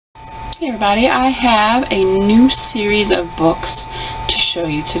Hey everybody, I have a new series of books to show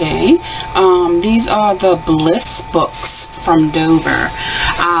you today. These are the Bliss books from Dover.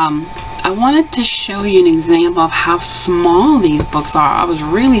 I wanted to show you an example of how small these books are. I was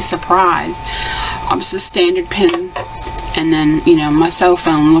really surprised. It's a standard pen, and then, you know, my cell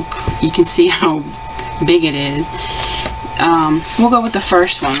phone. Look, you can see how big it is. We'll go with the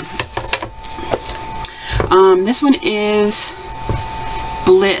first one. This one is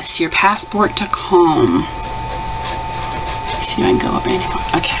Bliss, Your Passport to Calm. See if I can go up anywhere.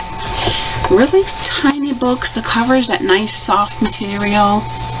 Okay. Really tiny books. The cover is that nice soft material.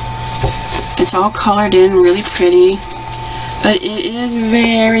 It's all colored in, really pretty. But it is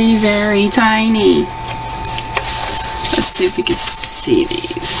very, very tiny. Let's see if we can see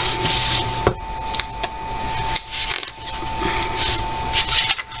these.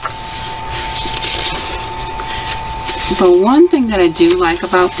 But one thing that I do like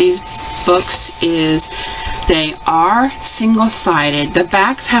about these books is they are single-sided. The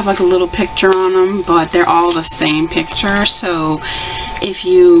backs have like a little picture on them, but they're all the same picture. So if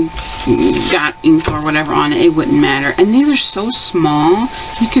you got ink or whatever on it, it wouldn't matter. And these are so small,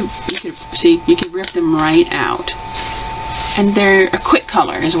 you could rip them right out. And they're a quick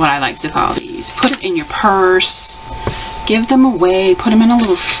color is what I like to call these. Put it in your purse, give them away, put them in a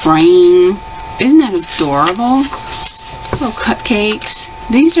little frame. Isn't that adorable? Little cupcakes.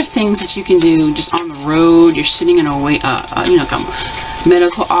 These are things that you can do just on the road. You're sitting in a like a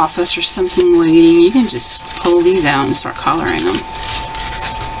medical office or something waiting. You can just pull these out and start coloring them.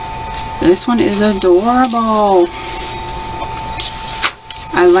 This one is adorable.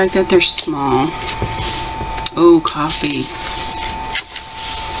 I like that they're small. Oh, coffee.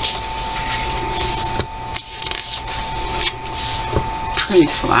 Pretty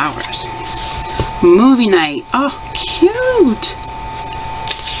flowers. Movie night. Oh, cute.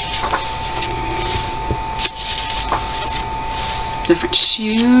 Different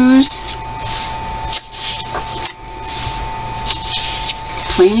shoes.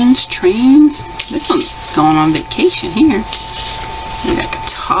 Planes, trains. This one's going on vacation here. We got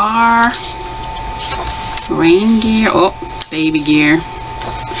guitar. Rain gear. Oh, baby gear.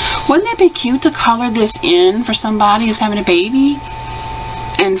 Wouldn't that be cute to color this in for somebody who's having a baby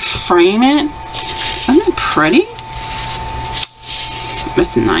and frame it? Isn't that pretty?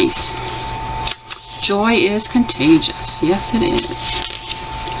 That's nice. Joy is contagious. Yes, it is.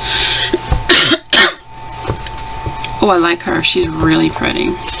 Oh, I like her. She's really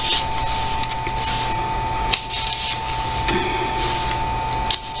pretty.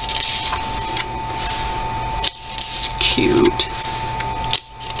 Cute.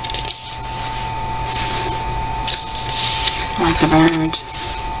 I like the birds.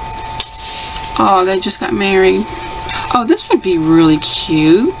 Oh, they just got married. Oh, this would be really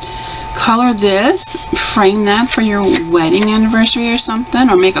cute. Color this, frame that for your wedding anniversary or something,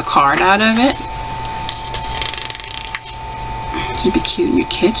 or make a card out of it. This would be cute in your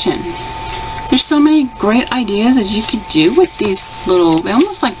kitchen. There's so many great ideas that you could do with these little, they're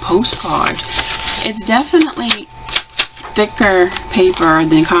almost like postcards. It's definitely thicker paper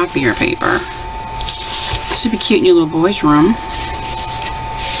than copier paper. This would be cute in your little boy's room.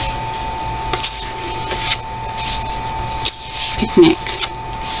 Picnic.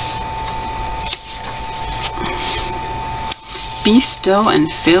 Be still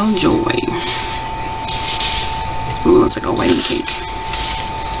and feel joy. Ooh, looks like a wedding cake.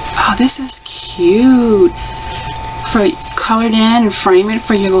 Oh, this is cute. Colored in and frame it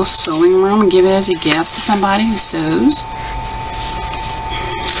for your little sewing room and give it as a gift to somebody who sews.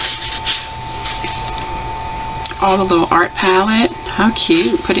 Oh, the little art palette. How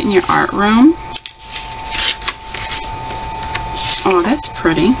cute. Put it in your art room. Oh, that's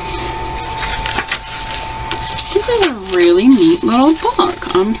pretty. This is a really neat little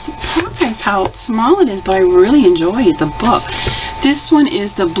book. I'm surprised how small it is, but I really enjoy the book. This one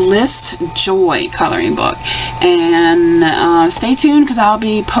is the Bliss Joy coloring book. And stay tuned because I'll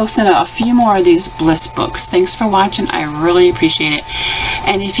be posting a few more of these Bliss books. Thanks for watching. I really appreciate it.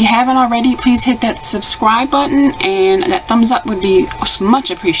 And if you haven't already, please hit that subscribe button, and that thumbs up would be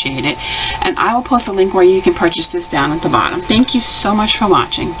much appreciated. And I will post a link where you can purchase this down at the bottom. Thank you so much for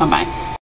watching. Bye-bye.